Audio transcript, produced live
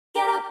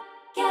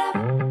get up.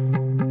 Get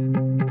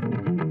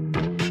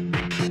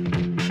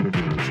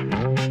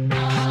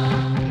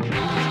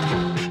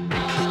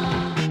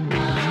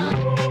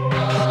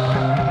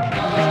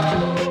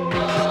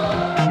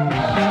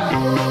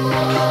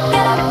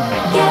up,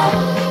 get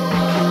up,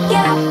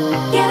 get up,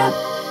 get up,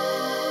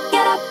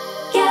 get up,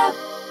 get up.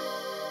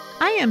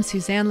 I am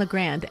Suzanne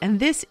LaGrande, and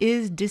this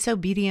is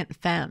Disobedient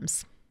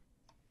Femmes.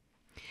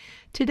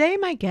 Today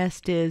my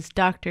guest is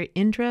Dr.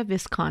 Indre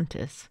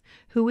Viskontas,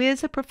 who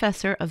is a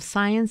professor of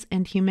science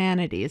and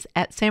humanities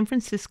at San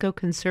Francisco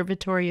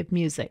Conservatory of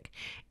Music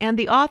and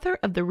the author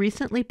of the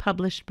recently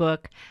published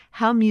book,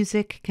 How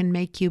Music Can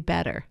Make You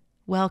Better.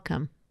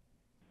 Welcome.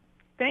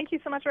 Thank you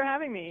so much for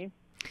having me.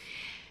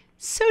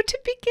 So to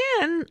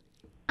begin,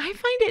 I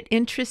find it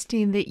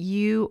interesting that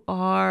you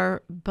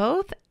are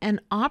both an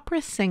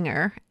opera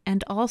singer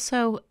and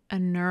also a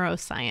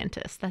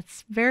neuroscientist.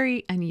 That's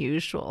very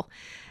unusual.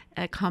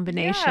 A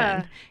combination.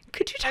 Yeah.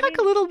 Could you talk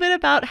a little bit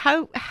about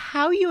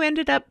how you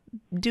ended up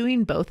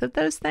doing both of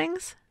those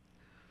things?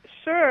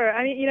 Sure.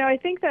 I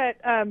think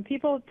that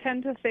people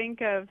tend to think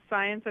of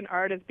science and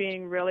art as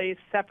being really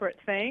separate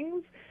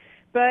things,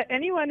 but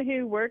anyone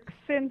who works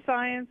in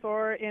science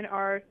or in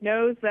art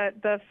knows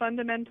that the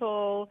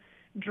fundamental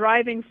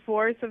driving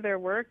force of their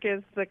work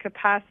is the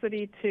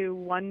capacity to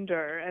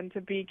wonder and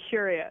to be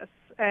curious.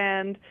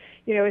 And,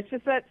 it's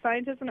just that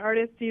scientists and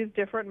artists use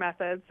different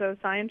methods. So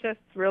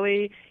scientists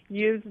really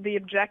use the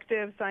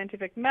objective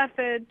scientific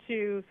method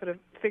to sort of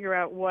figure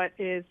out what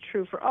is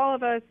true for all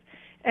of us.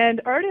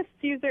 And artists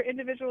use their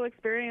individual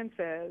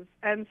experiences.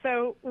 And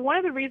so one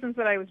of the reasons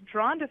that I was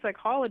drawn to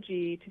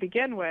psychology to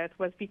begin with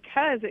was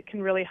because it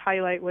can really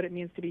highlight what it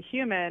means to be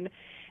human.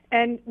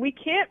 And we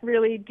can't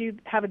really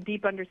have a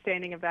deep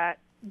understanding of that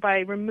by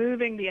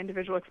removing the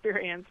individual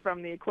experience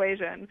from the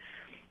equation.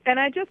 And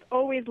I just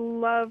always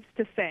loved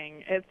to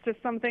sing. It's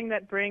just something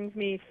that brings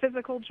me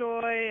physical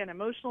joy and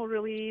emotional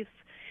release.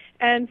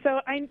 And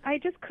so I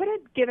just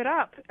couldn't give it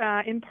up,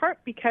 in part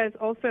because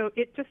also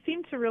it just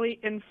seemed to really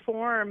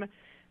inform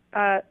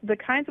the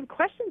kinds of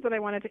questions that I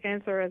wanted to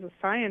answer as a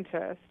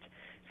scientist.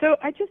 So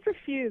I just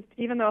refused,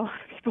 even though a lot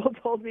of people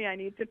told me I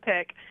need to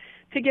pick,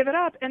 to give it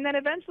up. And then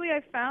eventually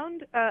I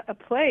found a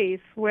place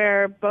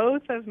where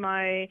both of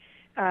my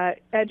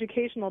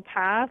educational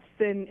paths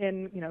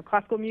in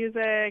classical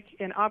music,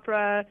 in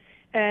opera,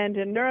 and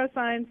in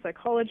neuroscience,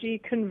 psychology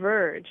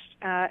converged.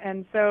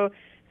 And so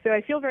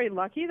I feel very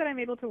lucky that I'm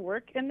able to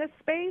work in this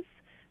space,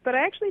 but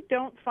I actually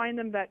don't find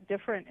them that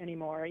different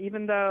anymore,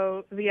 even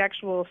though the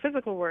actual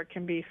physical work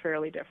can be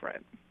fairly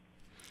different.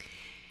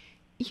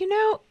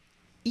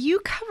 You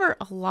cover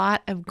a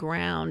lot of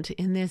ground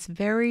in this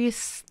very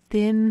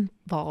thin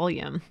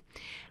volume.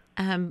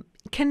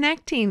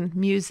 Connecting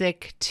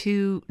music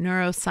to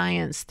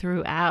neuroscience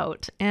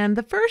throughout. And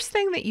the first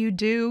thing that you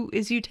do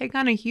is you take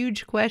on a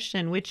huge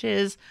question, which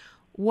is,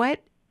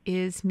 what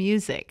is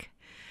music?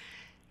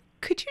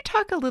 Could you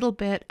talk a little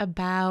bit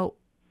about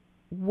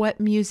what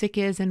music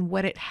is and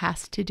what it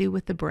has to do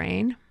with the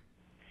brain?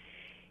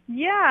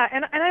 Yeah,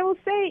 and I will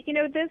say,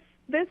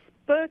 this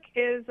book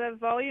is a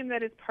volume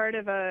that is part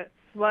of a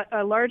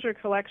larger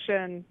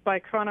collection by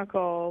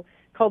Chronicle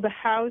called the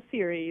How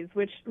series,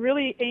 which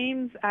really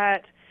aims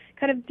at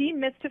kind of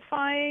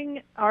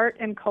demystifying art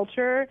and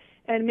culture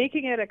and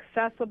making it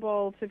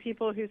accessible to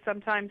people who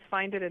sometimes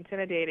find it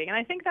intimidating. And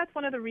I think that's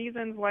one of the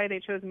reasons why they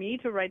chose me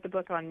to write the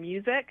book on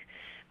music,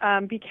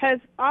 because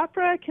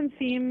opera can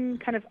seem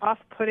kind of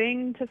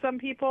off-putting to some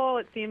people.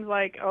 It seems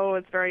like,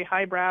 it's very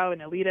highbrow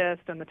and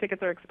elitist, and the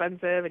tickets are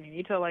expensive, and you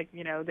need to,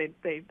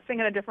 they sing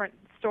in a different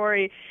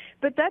story.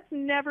 But that's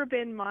never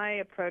been my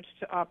approach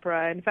to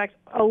opera. In fact,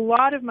 a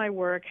lot of my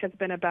work has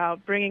been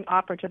about bringing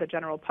opera to the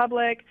general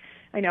public.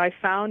 I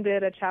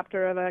founded a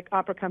chapter of an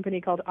opera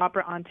company called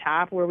Opera on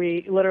Tap, where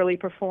we literally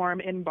perform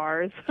in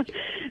bars.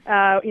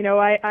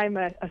 I'm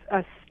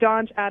a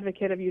staunch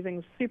advocate of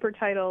using super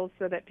titles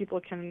so that people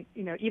can,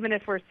 even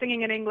if we're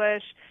singing in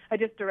English. I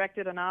just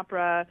directed an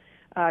opera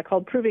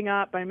called Proving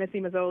Up by Missy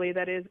Mazzoli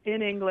that is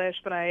in English,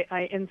 but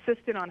I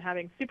insisted on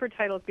having super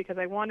titles because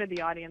I wanted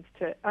the audience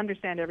to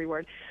understand every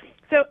word.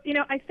 So,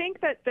 I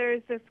think that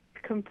there's this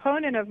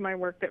component of my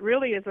work that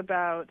really is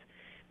about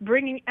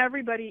bringing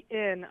everybody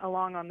in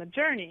along on the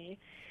journey.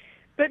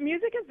 But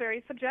music is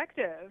very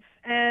subjective,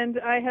 and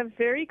I have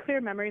very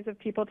clear memories of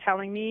people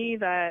telling me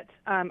that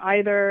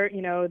either,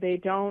 they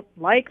don't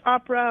like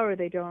opera, or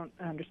they don't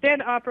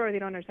understand opera, or they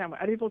don't understand why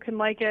other people can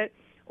like it,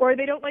 or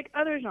they don't like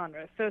other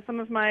genres. So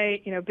some of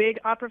my, big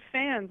opera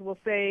fans will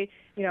say,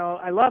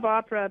 I love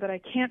opera, but I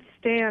can't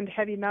stand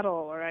heavy metal,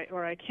 or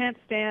I can't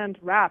stand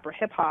rap or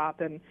hip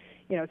hop, and,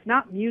 it's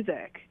not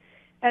music.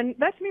 And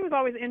that to me was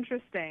always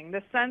interesting,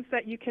 the sense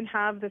that you can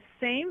have the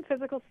same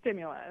physical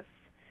stimulus,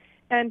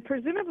 and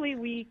presumably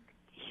we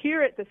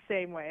hear it the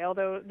same way,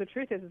 although the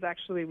truth is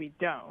actually we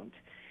don't.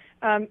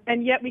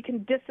 And yet we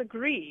can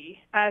disagree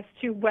as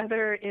to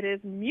whether it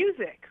is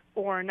music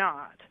or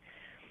not.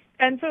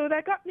 And so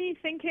that got me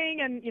thinking,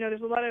 and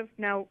there's a lot of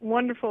now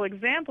wonderful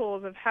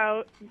examples of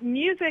how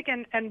music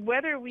and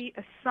whether we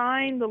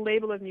assign the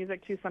label of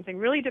music to something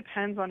really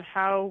depends on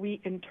how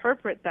we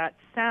interpret that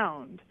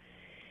sound.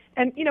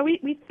 And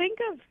we think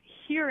of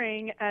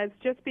hearing as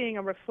just being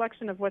a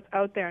reflection of what's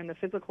out there in the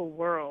physical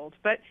world,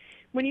 but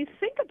when you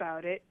think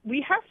about it,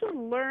 we have to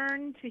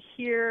learn to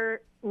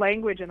hear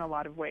language in a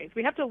lot of ways.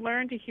 We have to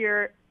learn to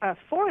hear a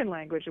foreign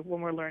language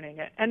when we're learning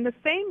it. And the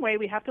same way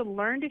we have to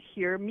learn to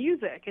hear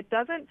music. It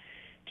doesn't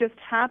just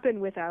happen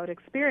without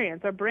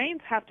experience. Our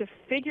brains have to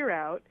figure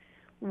out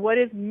what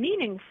is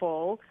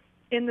meaningful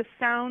in the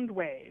sound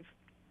wave.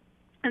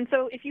 And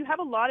so if you have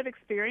a lot of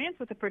experience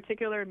with a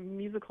particular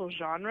musical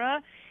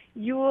genre,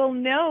 you will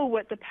know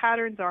what the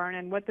patterns are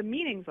and what the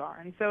meanings are.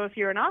 And so if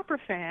you're an opera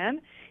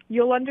fan,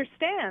 you'll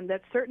understand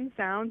that certain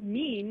sounds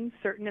mean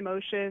certain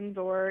emotions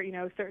or,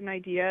 certain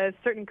ideas.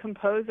 Certain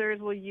composers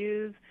will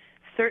use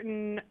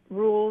certain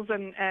rules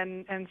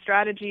and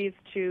strategies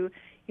to,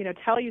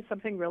 tell you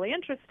something really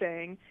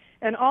interesting.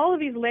 And all of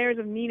these layers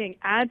of meaning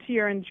add to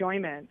your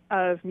enjoyment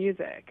of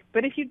music.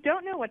 But if you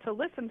don't know what to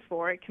listen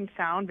for, it can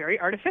sound very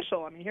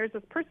artificial. I mean, here's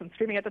this person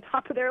screaming at the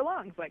top of their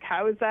lungs. Like,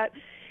 how is that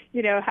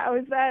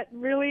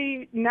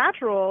really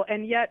natural?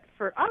 And yet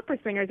for opera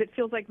singers, it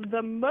feels like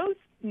the most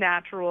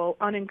natural,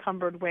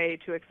 unencumbered way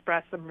to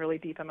express some really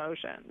deep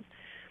emotions.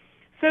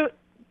 So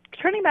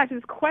turning back to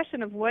this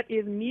question of what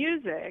is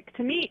music,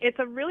 to me, it's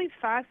a really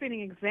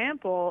fascinating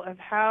example of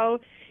how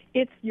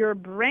it's your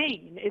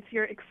brain, it's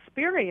your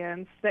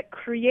experience that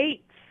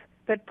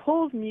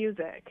pulls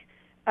music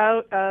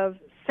out of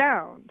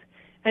sound.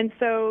 And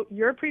so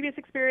your previous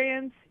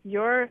experience,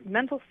 your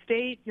mental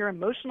state, your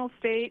emotional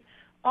state,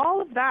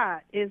 all of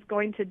that is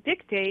going to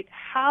dictate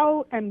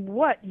how and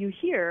what you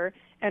hear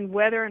and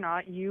whether or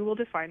not you will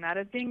define that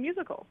as being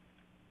musical.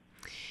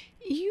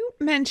 You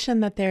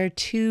mentioned that there are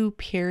two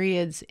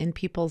periods in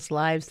people's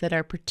lives that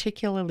are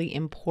particularly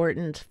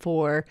important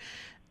for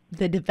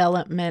the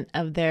development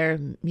of their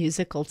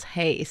musical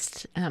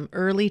taste,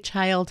 early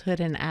childhood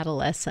and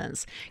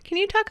adolescence. Can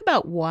you talk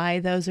about why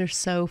those are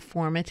so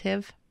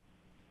formative?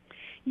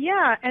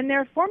 Yeah, and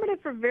they're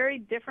formative for very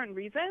different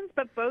reasons,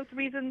 but both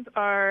reasons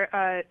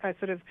are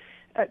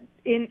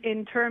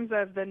in terms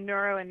of the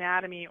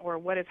neuroanatomy or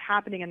what is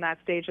happening in that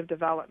stage of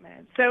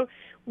development. So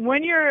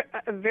when you're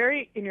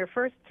in your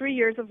first 3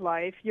 years of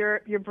life, your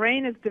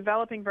brain is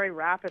developing very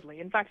rapidly.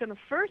 In fact, in the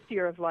first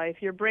year of life,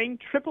 your brain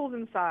triples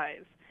in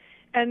size.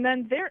 And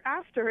then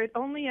thereafter, it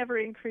only ever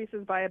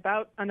increases by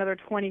about another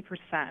 20%.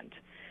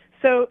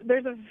 So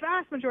there's a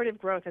vast majority of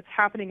growth that's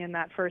happening in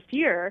that first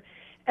year.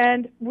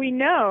 And we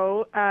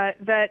know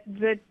that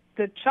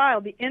the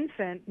child, the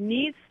infant,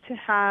 needs to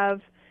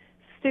have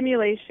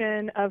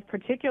stimulation of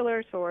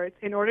particular sorts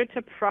in order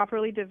to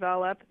properly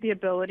develop the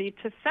ability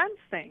to sense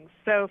things.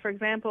 So, for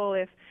example,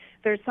 if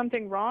there's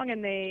something wrong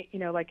and they,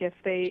 like if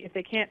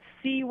they can't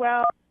see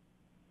well,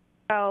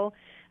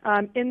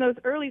 in those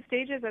early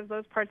stages, as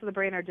those parts of the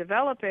brain are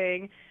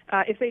developing,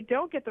 if they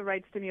don't get the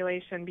right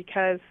stimulation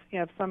because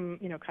of some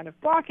kind of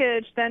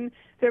blockage, then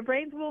their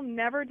brains will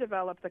never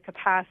develop the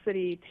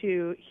capacity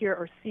to hear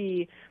or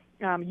see,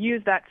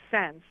 use that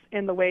sense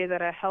in the way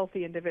that a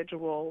healthy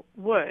individual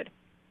would.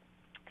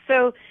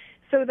 So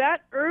that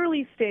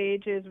early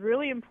stage is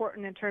really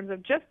important in terms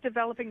of just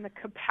developing the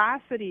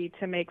capacity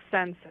to make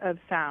sense of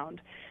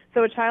sound.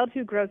 So a child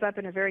who grows up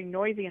in a very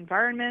noisy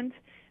environment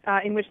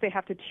in which they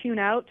have to tune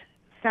out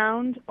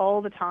sound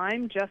all the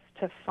time just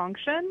to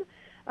function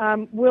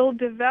will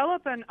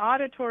develop an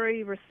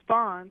auditory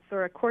response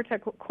or a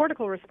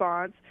cortical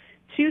response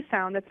to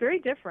sound that's very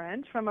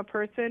different from a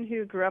person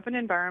who grew up in an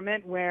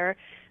environment where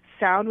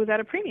sound was at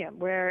a premium,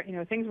 where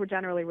things were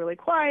generally really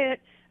quiet,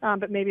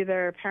 but maybe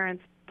their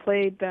parents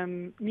played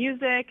them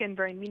music in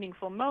very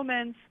meaningful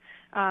moments,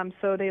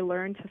 so they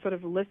learned to sort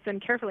of listen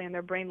carefully, and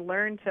their brain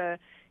learned to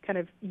kind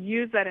of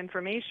use that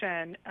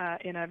information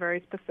in a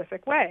very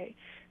specific way.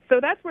 So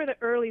that's where the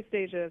early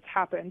stages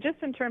happen,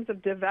 just in terms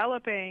of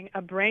developing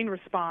a brain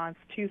response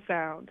to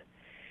sound.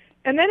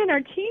 And then in our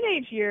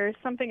teenage years,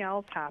 something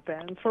else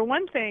happens. For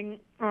one thing,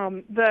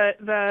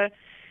 the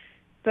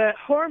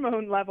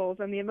hormone levels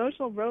and the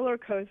emotional roller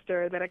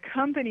coaster that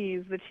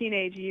accompanies the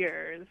teenage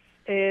years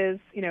is,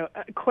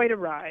 quite a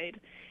ride.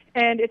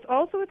 And it's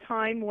also a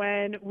time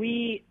when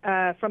we,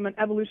 from an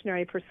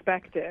evolutionary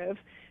perspective,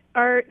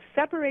 are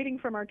separating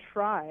from our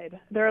tribe.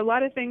 There are a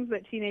lot of things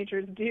that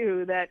teenagers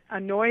do that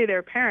annoy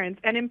their parents,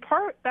 and in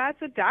part that's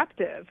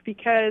adaptive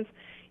because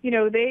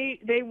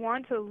they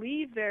want to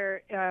leave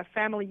their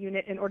family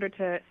unit in order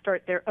to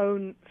start their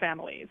own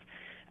families.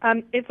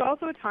 It's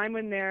also a time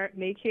when they're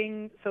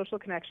making social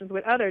connections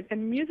with others,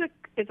 and music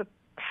is a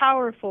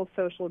powerful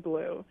social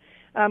glue.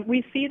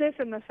 We see this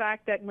in the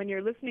fact that when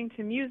you're listening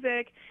to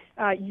music,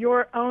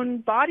 your own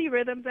body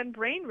rhythms and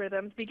brain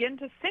rhythms begin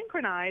to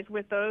synchronize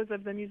with those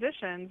of the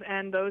musicians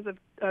and those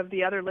of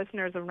the other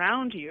listeners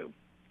around you.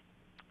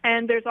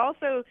 And there's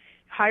also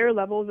higher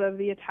levels of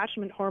the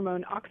attachment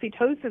hormone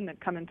oxytocin that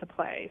come into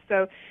play.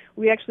 So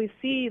we actually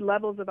see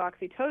levels of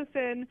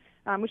oxytocin,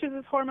 which is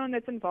this hormone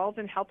that's involved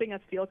in helping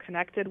us feel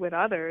connected with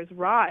others,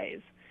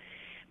 rise.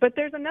 But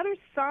there's another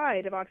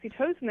side of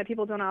oxytocin that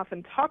people don't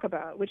often talk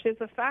about, which is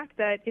the fact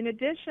that in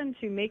addition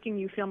to making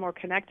you feel more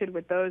connected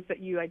with those that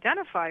you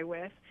identify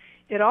with,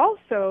 it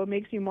also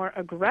makes you more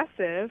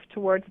aggressive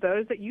towards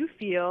those that you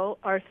feel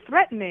are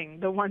threatening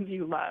the ones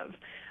you love.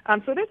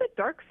 So there's a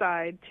dark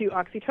side to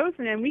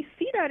oxytocin, and we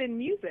see that in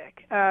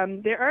music.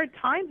 There are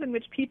times in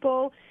which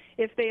people,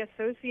 if they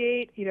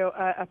associate,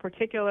 a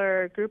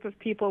particular group of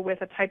people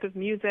with a type of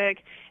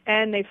music,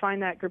 and they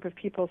find that group of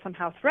people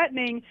somehow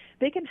threatening,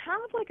 they can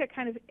have like a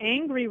kind of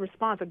angry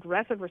response,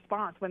 aggressive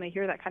response when they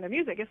hear that kind of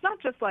music. It's not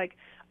just like,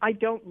 I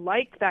don't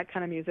like that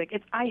kind of music.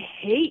 It's, I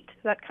hate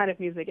that kind of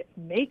music. It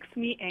makes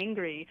me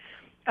angry.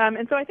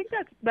 And so I think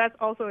that's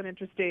also an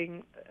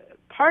interesting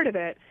part of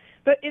it.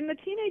 But in the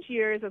teenage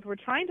years, as we're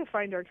trying to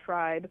find our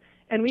tribe,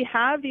 and we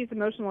have these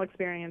emotional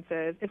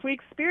experiences, if we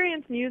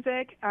experience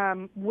music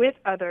with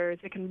others,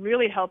 it can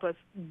really help us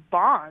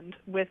bond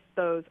with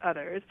those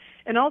others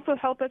and also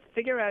help us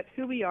figure out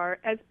who we are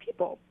as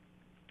people.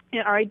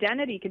 Our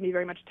identity can be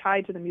very much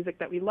tied to the music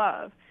that we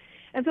love.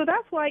 And so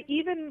that's why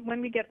even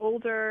when we get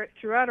older,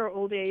 throughout our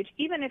old age,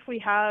 even if we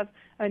have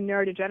a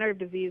neurodegenerative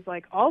disease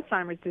like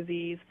Alzheimer's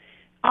disease,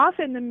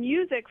 often the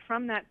music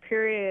from that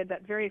period,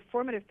 that very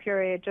formative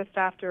period just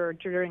after or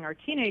during our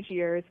teenage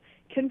years,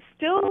 can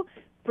still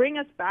bring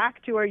us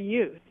back to our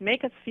youth,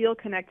 make us feel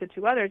connected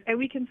to others, and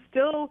we can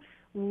still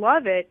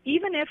love it,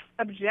 even if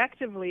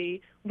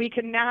objectively we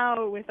can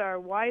now, with our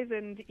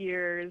wizened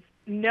ears,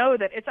 know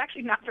that it's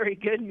actually not very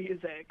good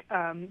music,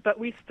 but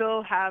we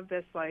still have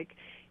this,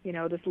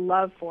 this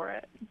love for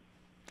it.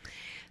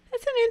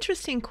 That's an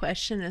interesting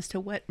question as to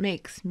what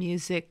makes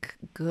music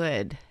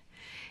good.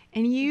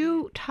 And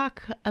you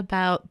talk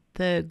about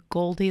the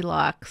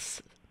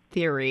Goldilocks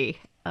theory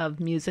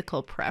of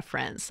musical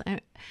preference.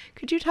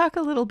 Could you talk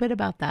a little bit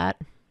about that?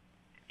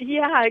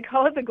 Yeah, I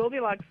call it the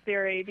Goldilocks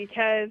theory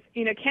because,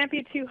 it can't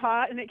be too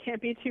hot and it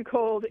can't be too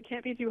cold. It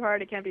can't be too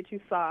hard. It can't be too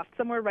soft,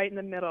 somewhere right in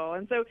the middle.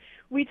 And so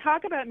we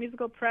talk about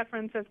musical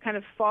preference as kind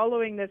of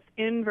following this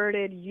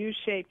inverted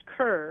U-shaped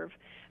curve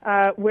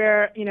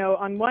where,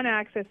 on one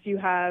axis you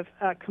have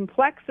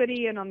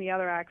complexity and on the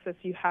other axis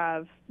you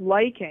have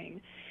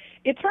liking.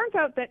 It turns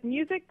out that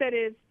music that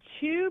is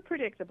too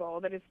predictable,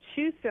 that is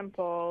too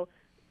simple,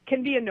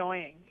 can be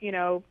annoying.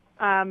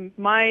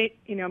 My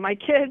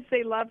kids,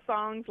 they love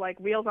songs like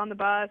Wheels on the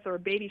Bus or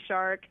Baby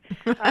Shark.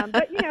 But,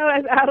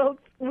 as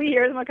adults, we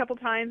hear them a couple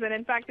times, and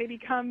in fact, they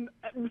become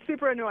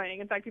super annoying.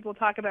 In fact, people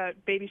talk about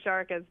Baby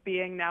Shark as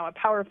being now a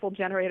powerful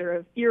generator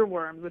of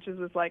earworms, which is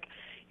this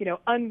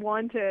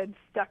unwanted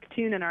stuck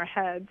tune in our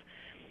heads.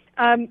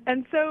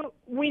 And so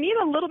we need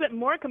a little bit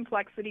more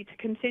complexity to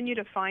continue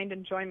to find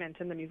enjoyment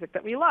in the music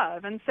that we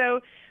love. And so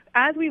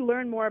as we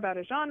learn more about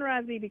a genre,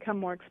 as we become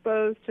more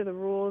exposed to the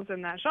rules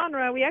in that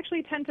genre, we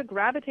actually tend to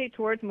gravitate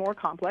towards more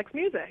complex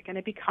music, and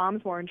it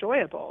becomes more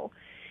enjoyable.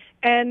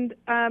 And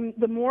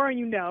the more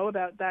you know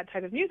about that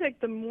type of music,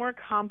 the more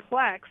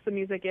complex the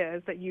music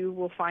is that you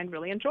will find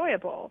really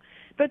enjoyable.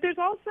 But there's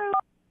also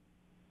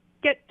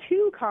get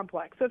too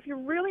complex. So if you're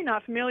really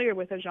not familiar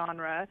with a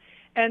genre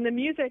and the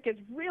music is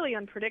really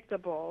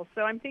unpredictable,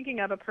 so I'm thinking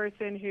of a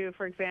person who,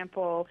 for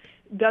example,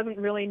 doesn't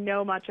really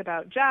know much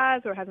about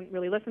jazz or hasn't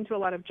really listened to a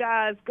lot of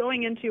jazz,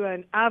 going into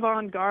an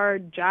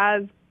avant-garde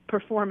jazz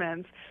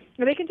performance,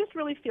 they can just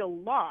really feel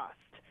lost.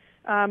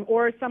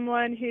 Or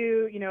someone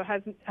who,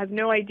 has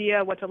no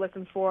idea what to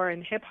listen for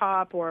in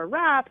hip-hop or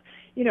rap,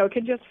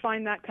 can just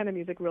find that kind of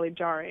music really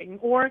jarring.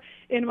 Or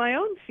in my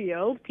own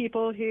field,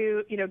 people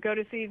who, go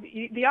to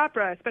see the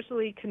opera,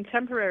 especially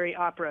contemporary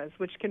operas,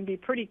 which can be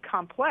pretty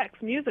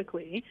complex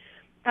musically,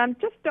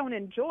 just don't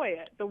enjoy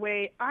it the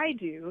way I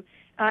do.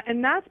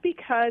 And that's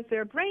because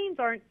their brains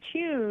aren't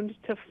tuned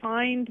to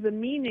find the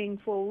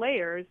meaningful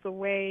layers the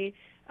way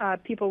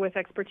people with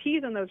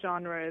expertise in those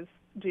genres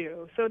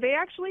do. So they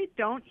actually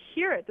don't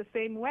hear it the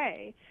same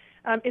way.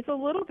 It's a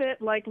little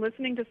bit like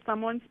listening to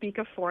someone speak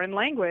a foreign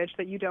language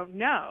that you don't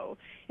know.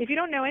 If you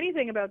don't know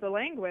anything about the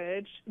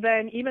language,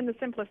 then even the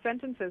simplest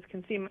sentences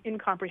can seem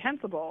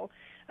incomprehensible.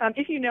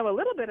 If you know a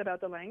little bit about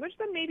the language,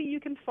 then maybe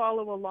you can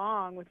follow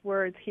along with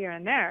words here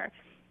and there.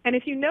 And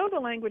if you know the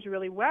language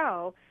really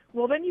well,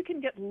 then you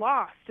can get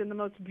lost in the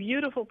most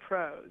beautiful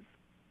prose.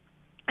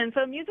 And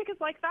so music is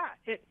like that.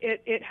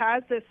 It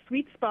has this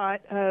sweet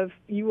spot of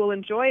you will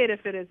enjoy it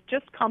if it is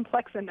just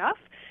complex enough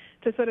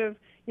to sort of,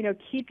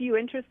 keep you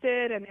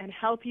interested and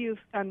help you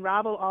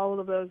unravel all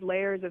of those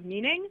layers of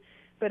meaning.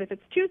 But if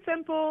it's too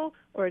simple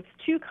or it's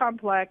too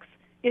complex,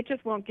 it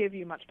just won't give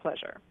you much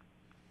pleasure.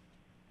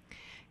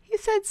 You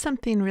said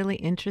something really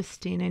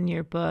interesting in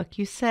your book.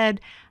 You said,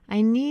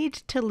 I need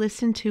to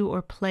listen to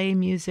or play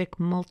music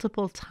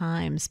multiple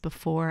times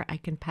before I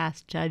can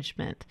pass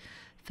judgment.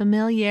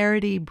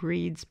 Familiarity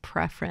breeds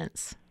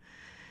preference.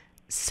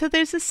 So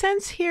there's a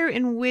sense here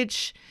in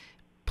which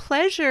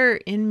pleasure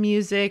in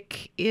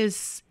music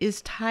is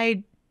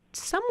tied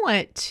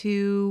somewhat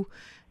to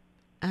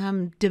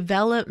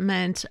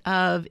development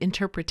of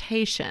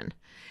interpretation.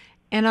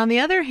 And on the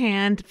other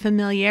hand,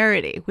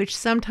 familiarity, which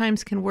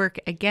sometimes can work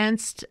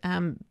against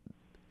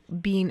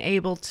being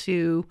able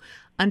to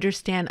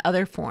understand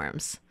other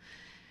forms.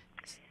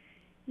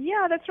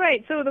 Yeah, that's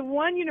right. So the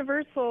one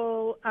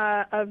universal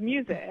of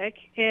music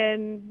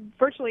in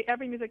virtually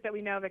every music that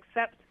we know of,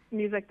 except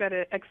music that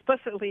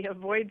explicitly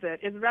avoids it,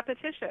 is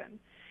repetition.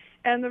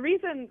 And the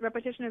reason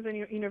repetition is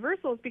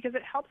universal is because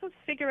it helps us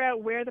figure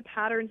out where the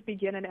patterns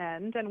begin and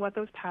end and what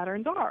those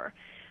patterns are.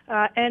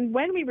 And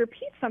when we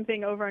repeat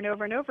something over and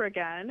over and over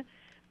again,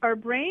 our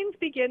brains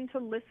begin to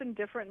listen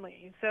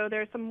differently. So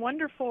there's some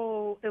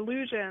wonderful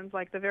illusions,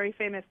 like the very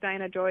famous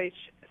Diana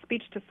Deutsch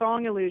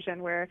speech-to-song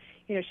illusion, where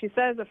she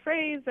says a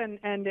phrase and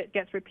it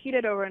gets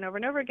repeated over and over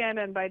and over again,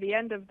 and by the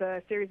end of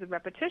the series of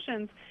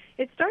repetitions,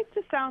 it starts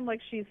to sound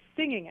like she's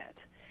singing it.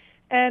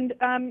 And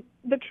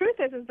the truth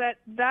is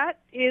that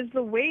is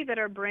the way that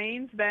our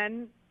brains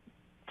then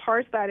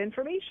parse that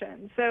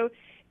information. So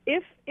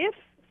if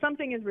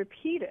something is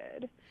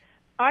repeated,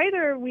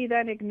 either we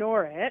then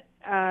ignore it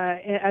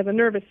as a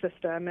nervous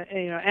system,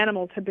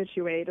 animals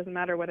habituate, doesn't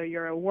matter whether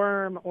you're a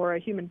worm or a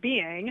human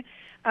being,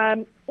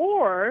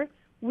 or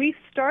we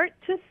start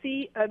to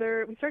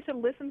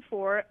listen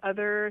for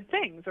other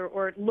things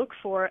or look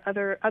for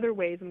other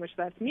ways in which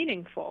that's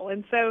meaningful.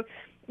 And so,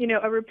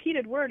 a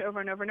repeated word over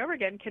and over and over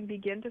again can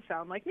begin to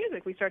sound like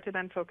music. We start to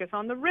then focus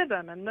on the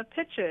rhythm and the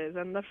pitches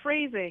and the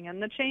phrasing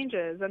and the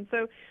changes. And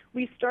so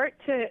we start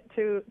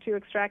to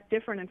extract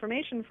different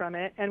information from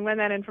it. And when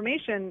that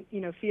information,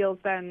 feels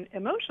then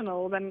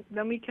emotional, then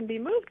we can be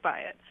moved by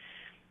it.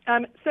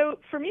 So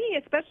for me,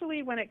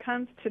 especially when it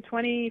comes to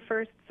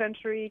 21st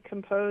century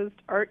composed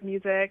art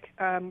music,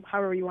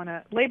 however you want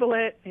to label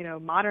it,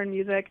 modern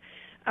music,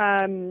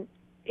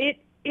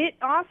 it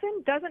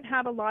often doesn't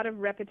have a lot of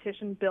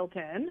repetition built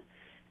in.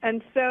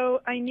 And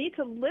so I need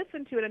to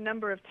listen to it a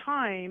number of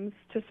times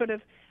to sort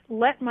of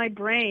let my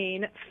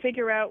brain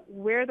figure out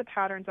where the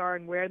patterns are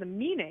and where the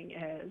meaning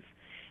is.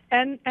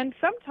 And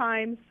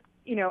sometimes,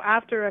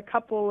 after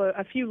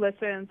a few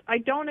listens, I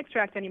don't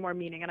extract any more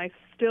meaning and I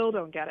still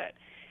don't get it.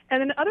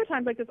 And then other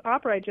times, like this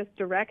opera I just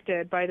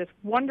directed by this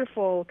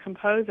wonderful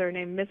composer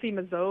named Missy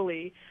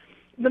Mazzoli,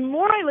 the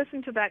more I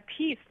listened to that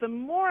piece, the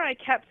more I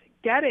kept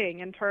getting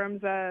in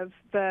terms of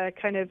the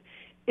kind of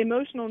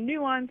emotional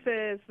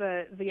nuances,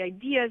 the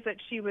ideas that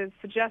she was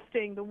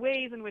suggesting, the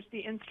ways in which the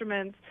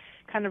instruments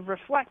kind of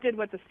reflected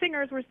what the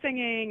singers were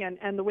singing,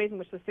 and the ways in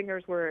which the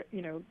singers were,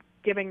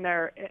 giving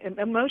their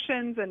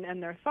emotions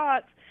and their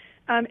thoughts.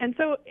 And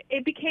so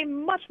it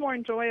became much more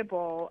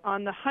enjoyable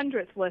on the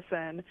 100th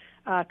listen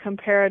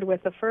compared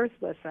with the first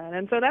listen.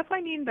 And so that's what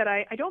I mean, that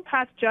I don't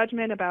pass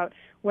judgment about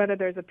whether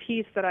there's a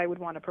piece that I would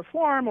want to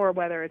perform or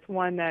whether it's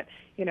one that,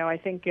 I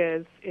think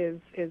is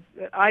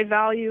I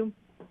value,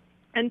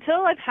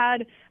 until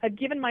I've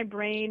given my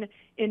brain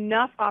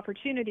enough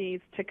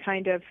opportunities to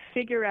kind of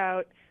figure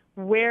out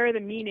where the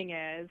meaning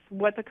is,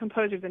 what the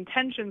composer's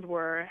intentions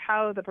were,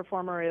 how the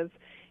performer is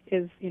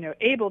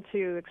able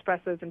to express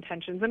those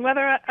intentions, and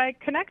whether I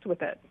connect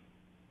with it.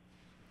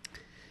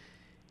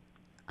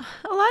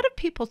 A lot of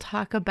people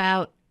talk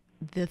about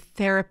the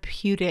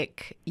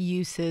therapeutic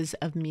uses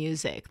of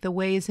music, the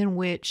ways in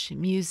which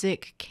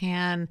music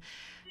can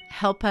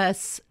help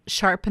us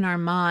sharpen our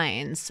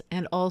minds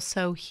and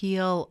also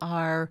heal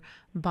our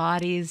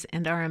bodies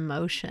and our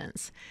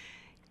emotions.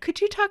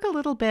 Could you talk a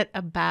little bit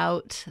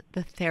about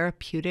the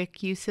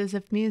therapeutic uses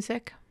of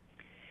music?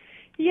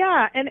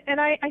 Yeah, and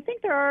I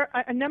think there are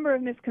a number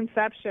of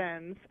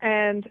misconceptions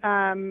and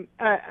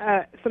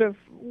sort of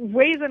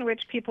ways in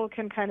which people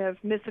can kind of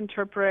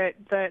misinterpret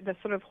the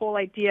sort of whole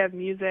idea of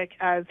music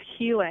as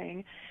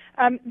healing.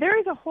 There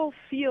is a whole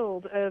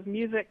field of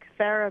music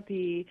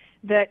therapy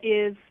that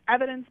is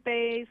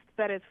evidence-based,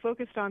 that is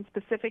focused on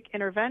specific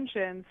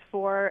interventions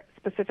for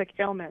specific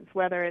ailments,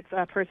 whether it's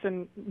a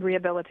person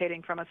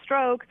rehabilitating from a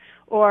stroke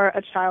or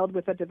a child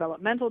with a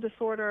developmental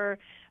disorder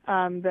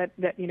that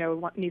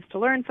needs to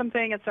learn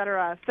something, et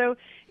cetera. So,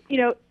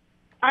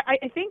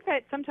 I think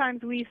that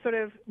sometimes we sort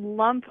of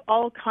lump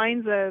all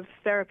kinds of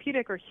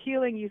therapeutic or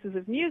healing uses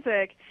of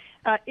music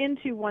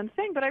into one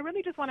thing, but I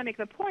really just want to make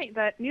the point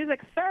that music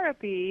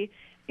therapy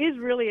is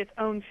really its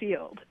own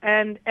field,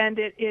 and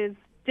it is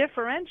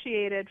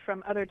differentiated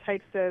from other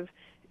types of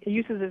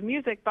uses of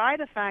music by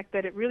the fact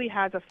that it really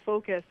has a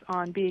focus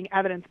on being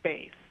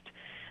evidence-based.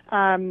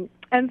 And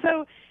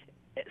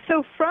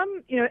so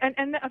from,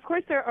 and of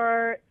course there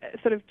are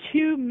sort of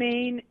two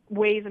main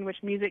ways in which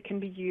music can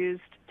be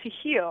used to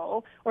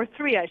heal, or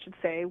three, I should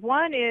say.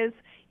 One is,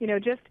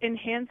 just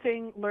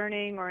enhancing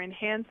learning or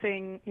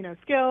enhancing,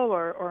 skill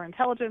or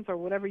intelligence or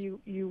whatever you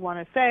want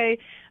to say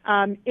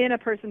in a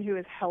person who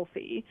is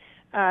healthy.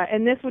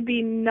 And this would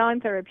be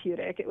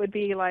non-therapeutic. It would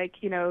be like,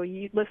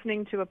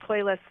 listening to a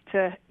playlist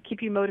to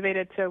keep you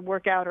motivated to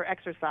work out or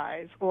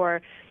exercise,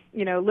 or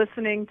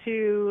listening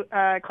to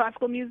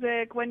classical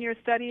music when you're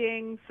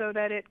studying so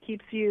that it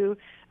keeps you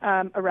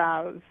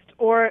aroused,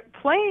 or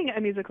playing a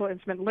musical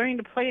instrument, learning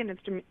to play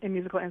a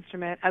musical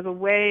instrument as a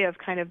way of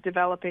kind of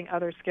developing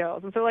other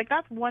skills. And so,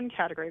 that's one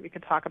category we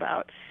could talk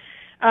about.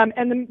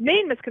 And the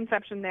main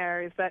misconception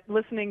there is that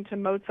listening to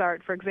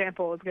Mozart, for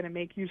example, is going to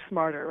make you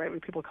smarter, right?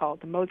 What people call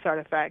it the Mozart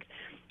effect.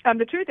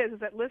 The truth is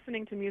that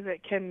listening to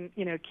music can,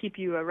 keep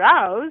you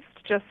aroused,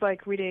 just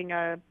like reading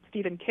a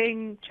Stephen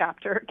King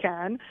chapter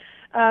can.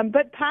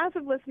 But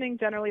passive listening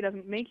generally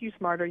doesn't make you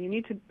smarter. You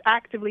need to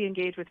actively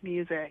engage with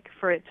music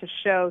for it to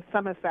show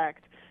some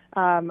effect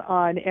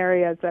on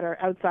areas that are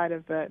outside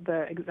of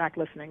the exact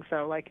listening,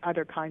 so like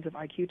other kinds of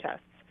IQ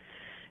tests.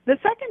 The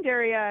second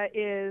area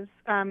is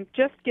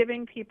just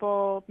giving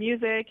people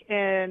music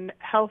in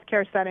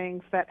healthcare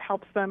settings that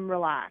helps them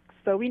relax.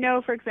 So we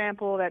know, for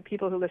example, that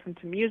people who listen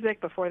to music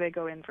before they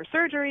go in for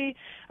surgery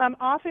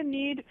often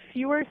need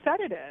fewer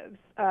sedatives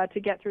to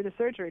get through the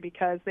surgery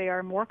because they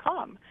are more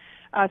calm.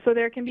 So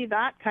there can be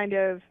that kind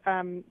of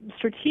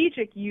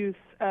strategic use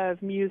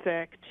of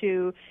music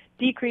to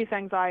decrease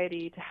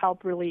anxiety, to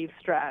help relieve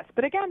stress.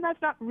 But again,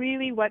 that's not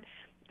really what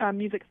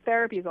music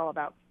therapy is all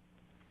about.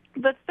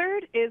 The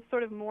third is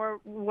sort of more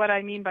what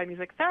I mean by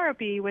music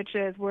therapy, which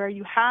is where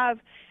you have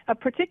a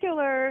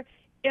particular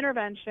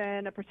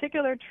intervention, a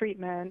particular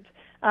treatment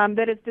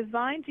that is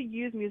designed to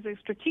use music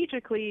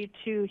strategically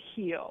to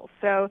heal.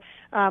 So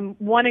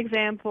one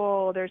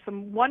example, there's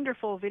some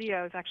wonderful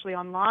videos actually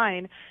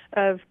online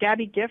of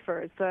Gabby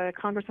Giffords, the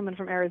congresswoman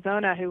from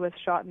Arizona who was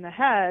shot in the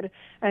head,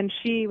 and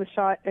she was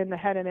shot in the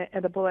head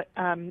and the bullet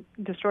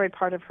destroyed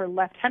part of her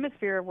left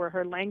hemisphere where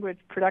her language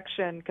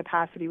production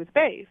capacity was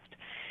based.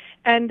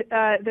 And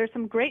there's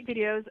some great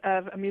videos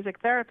of a music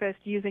therapist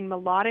using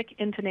melodic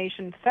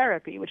intonation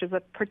therapy, which is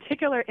a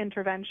particular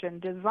intervention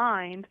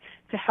designed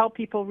to help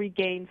people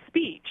regain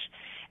speech,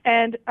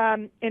 and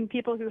in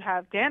people who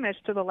have damage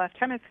to the left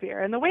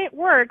hemisphere. And the way it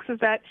works is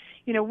that,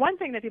 one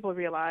thing that people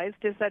realized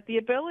is that the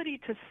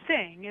ability to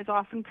sing is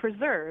often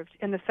preserved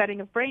in the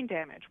setting of brain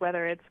damage,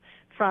 whether it's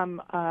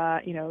from,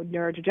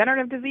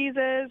 neurodegenerative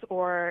diseases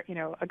or,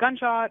 a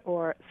gunshot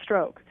or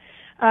stroke.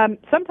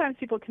 Sometimes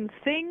people can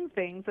sing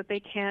things that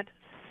they can't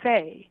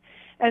say.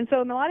 And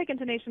so melodic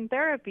intonation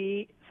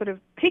therapy sort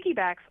of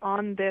piggybacks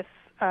on this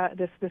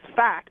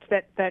fact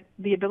that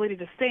the ability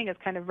to sing is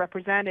kind of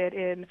represented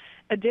in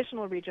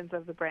additional regions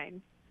of the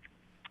brain.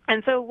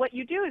 And so what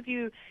you do is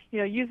you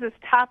use this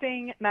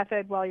tapping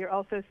method while you're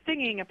also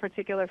singing a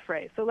particular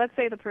phrase. So let's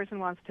say the person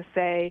wants to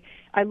say,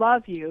 I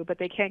love you, but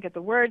they can't get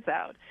the words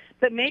out.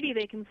 But maybe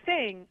they can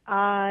sing,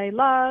 I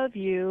love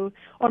you,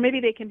 or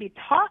maybe they can be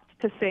taught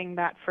to sing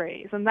that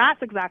phrase. And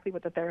that's exactly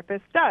what the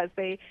therapist does.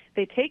 They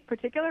take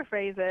particular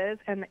phrases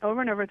and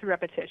over through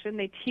repetition,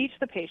 they teach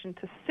the patient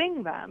to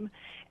sing them.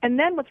 And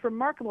then what's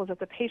remarkable is that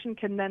the patient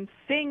can then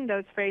sing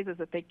those phrases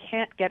that they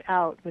can't get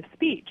out with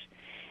speech.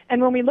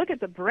 And when we look at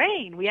the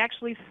brain, we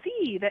actually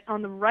see that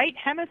on the right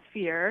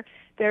hemisphere,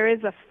 there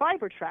is a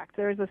fiber tract.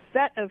 There is a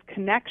set of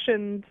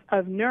connections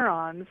of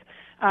neurons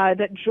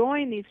that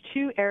join these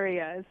two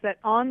areas that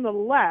on the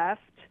left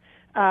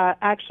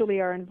actually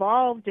are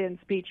involved in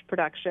speech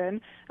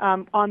production.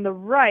 On the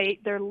right,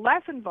 they're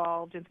less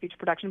involved in speech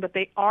production, but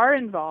they are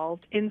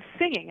involved in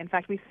singing. In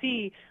fact, we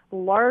see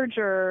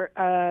larger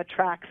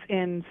tracts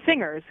in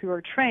singers who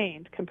are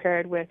trained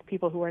compared with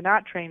people who are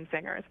not trained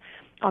singers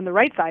on the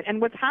right side.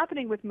 And what's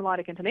happening with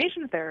melodic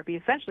intonation therapy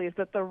essentially is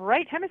that the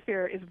right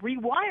hemisphere is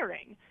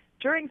rewiring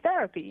during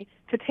therapy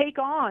to take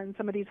on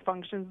some of these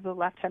functions the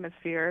left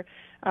hemisphere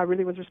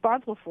really was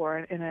responsible for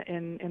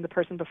in the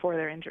person before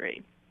their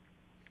injury.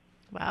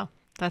 Wow,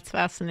 that's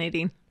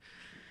fascinating.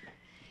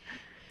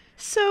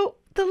 So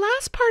the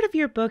last part of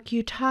your book,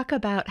 you talk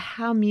about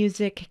how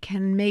music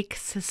can make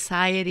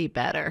society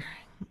better.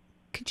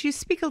 Could you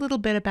speak a little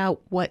bit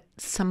about what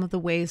some of the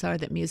ways are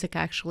that music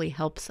actually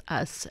helps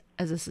us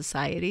as a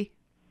society?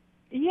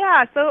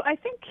 Yeah, so I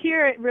think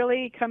here it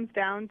really comes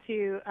down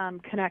to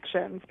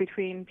connections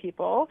between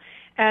people.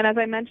 And as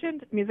I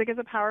mentioned, music is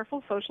a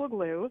powerful social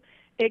glue.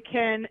 It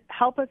can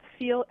help us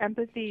feel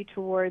empathy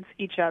towards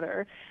each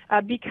other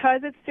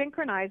because it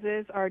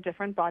synchronizes our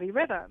different body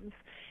rhythms.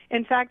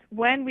 In fact,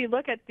 when we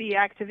look at the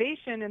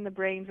activation in the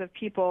brains of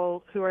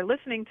people who are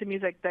listening to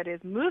music that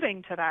is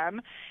moving to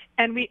them,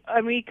 and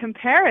we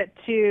compare it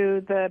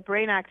to the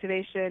brain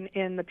activation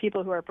in the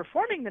people who are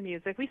performing the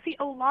music, we see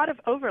a lot of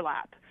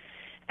overlap.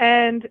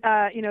 And,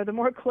 the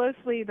more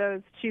closely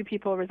those two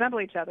people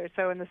resemble each other,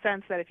 so in the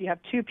sense that if you have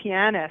two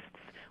pianists,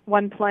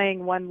 one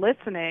playing, one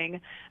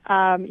listening,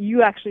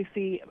 you actually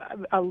see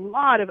a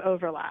lot of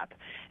overlap.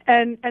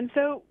 And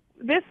so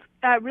this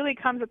really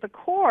comes at the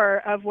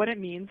core of what it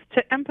means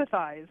to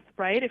empathize,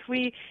 right? If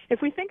we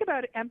think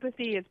about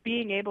empathy as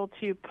being able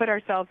to put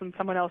ourselves in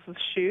someone else's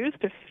shoes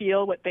to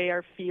feel what they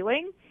are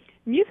feeling,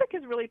 music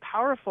is really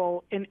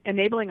powerful in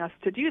enabling us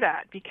to do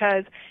that,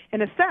 because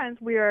in a sense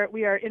we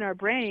are in our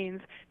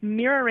brains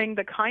mirroring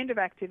the kind of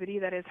activity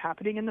that is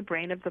happening in the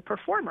brain of the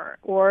performer,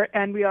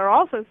 and we are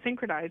also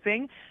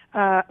synchronizing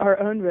our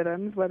own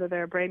rhythms, whether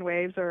they're brain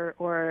waves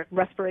or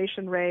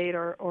respiration rate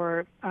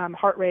or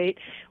heart rate,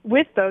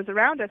 with those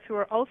around us who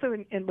are also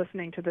in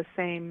listening to the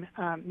same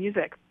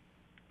music.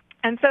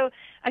 And so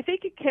I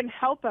think it can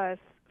help us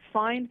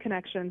find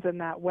connections in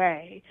that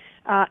way,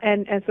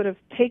 and sort of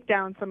take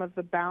down some of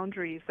the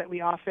boundaries that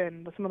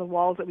some of the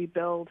walls that we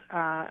build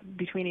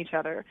between each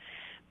other.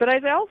 But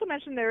as I also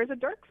mentioned, there is a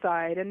dark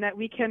side, in that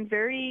we can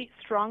very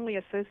strongly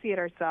associate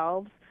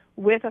ourselves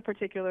with a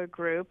particular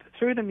group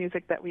through the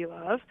music that we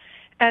love.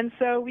 And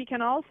so we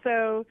can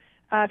also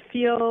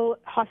feel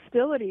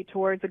hostility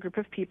towards a group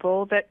of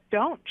people that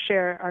don't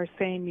share our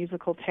same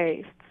musical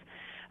tastes.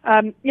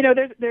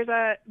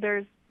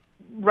 There's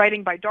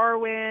writing by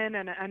Darwin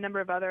and a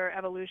number of other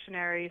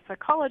evolutionary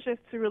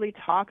psychologists who really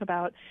talk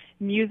about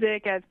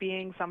music as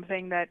being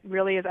something that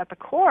really is at the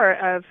core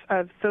of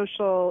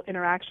social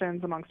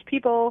interactions amongst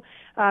people.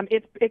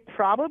 It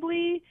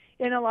probably,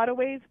 in a lot of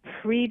ways,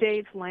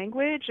 predates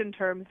language in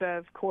terms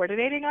of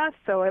coordinating us.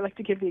 So I like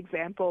to give the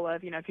example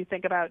of, if you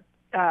think about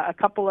a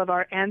couple of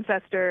our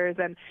ancestors,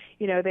 and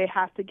they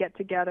have to get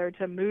together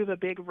to move a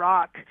big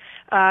rock.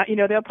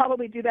 They'll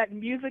probably do that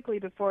musically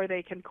before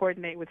they can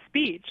coordinate with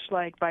speech,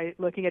 like by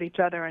looking at each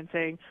other and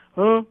saying,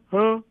 oh,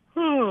 oh,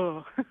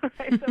 oh.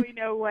 Right? So we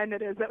know when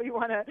it is that we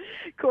want to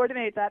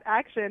coordinate that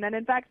action. And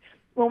in fact,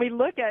 when we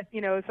look at,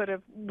 sort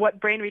of what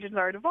brain regions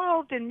are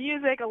involved in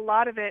music, a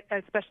lot of it,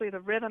 especially the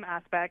rhythm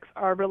aspects,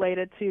 are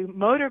related to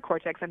motor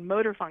cortex and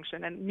motor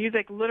function. And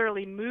music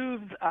literally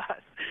moves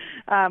us.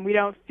 We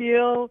don't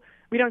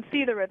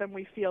see the rhythm,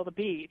 we feel the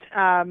beat.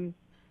 And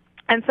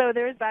so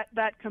there's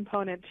that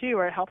component too,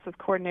 where it helps us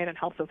coordinate and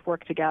helps us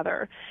work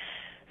together.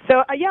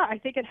 So I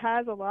think it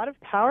has a lot of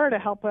power to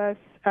help us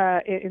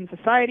in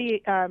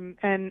society, and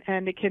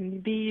it can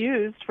be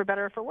used for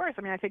better or for worse.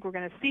 I mean, I think we're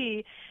going to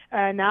see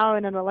now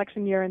in an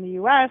election year in the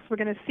U.S., we're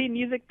going to see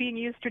music being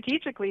used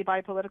strategically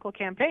by political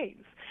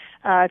campaigns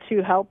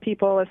to help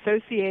people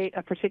associate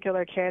a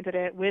particular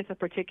candidate with a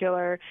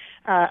particular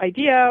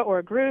idea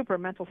or group or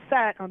mental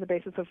set on the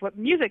basis of what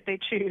music they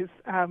choose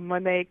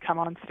when they come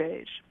on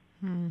stage.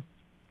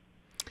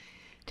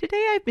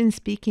 Today I've been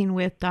speaking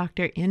with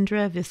Dr.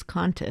 Indre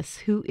Viskontas,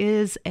 who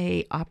is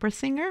an opera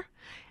singer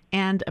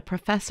and a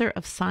professor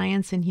of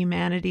science and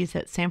humanities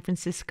at San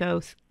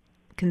Francisco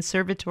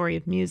Conservatory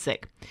of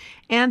Music,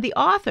 and the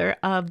author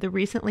of the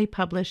recently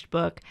published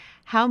book,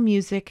 How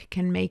Music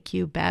Can Make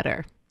You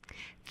Better.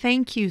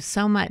 Thank you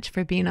so much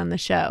for being on the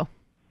show.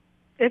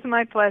 It's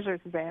my pleasure,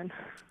 Suzanne.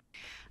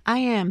 I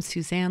am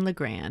Suzanne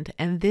LaGrande,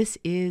 and this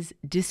is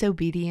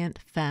Disobedient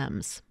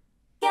Femmes.